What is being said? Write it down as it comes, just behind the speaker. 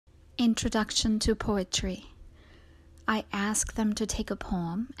Introduction to Poetry. I ask them to take a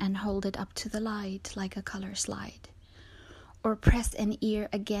poem and hold it up to the light like a color slide, or press an ear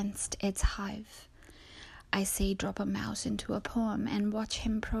against its hive. I say drop a mouse into a poem and watch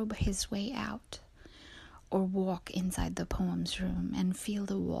him probe his way out, or walk inside the poem's room and feel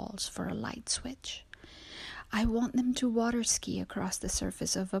the walls for a light switch. I want them to water ski across the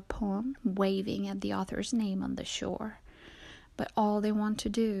surface of a poem, waving at the author's name on the shore. But all they want to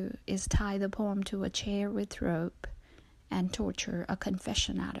do is tie the poem to a chair with rope and torture a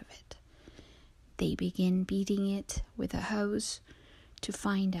confession out of it. They begin beating it with a hose to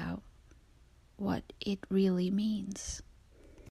find out what it really means.